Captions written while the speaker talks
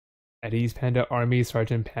At Sgt Panda Army,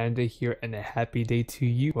 Sgt Panda here, and a happy day to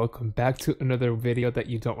you. Welcome back to another video that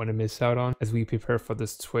you don't want to miss out on as we prepare for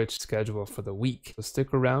this Twitch schedule for the week. So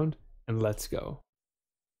stick around and let's go.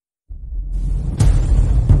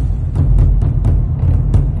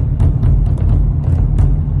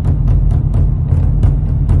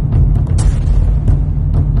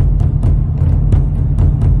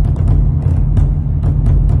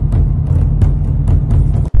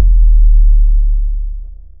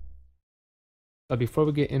 Before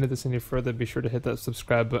we get into this any further, be sure to hit that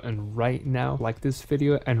subscribe button right now, like this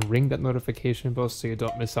video, and ring that notification bell so you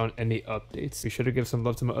don't miss out on any updates. Be sure to give some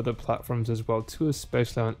love to my other platforms as well too,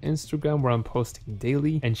 especially on Instagram where I'm posting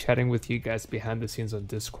daily and chatting with you guys behind the scenes on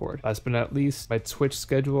Discord. Last but not least, my Twitch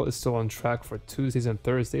schedule is still on track for Tuesdays and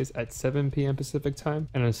Thursdays at 7 p.m. Pacific time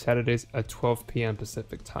and on Saturdays at 12 p.m.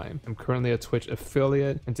 Pacific time. I'm currently a Twitch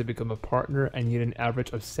affiliate, and to become a partner I need an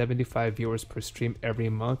average of 75 viewers per stream every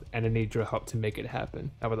month, and I need your help to make it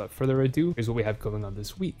happen. Now without further ado, here's what we have going on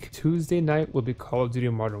this week. Tuesday night will be Call of Duty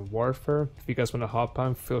Modern Warfare. If you guys want to hop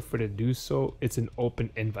on, feel free to do so. It's an open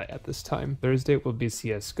invite at this time. Thursday will be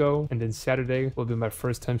CSGO, and then Saturday will be my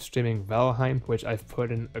first time streaming Valheim, which I've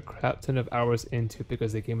put in a crap ton of hours into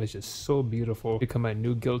because the game is just so beautiful. Become my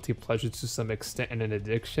new guilty pleasure to some extent and an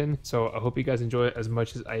addiction. So I hope you guys enjoy it as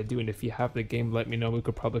much as I do, and if you have the game, let me know. We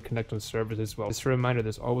could probably connect on servers as well. Just a reminder,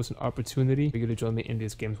 there's always an opportunity for you to join me in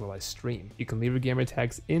these games while I stream. You can leave your gamer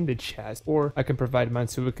tags in the chat, or I can provide mine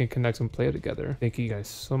so we can connect and play together. Thank you guys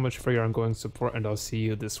so much for your ongoing support, and I'll see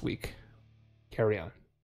you this week. Carry on.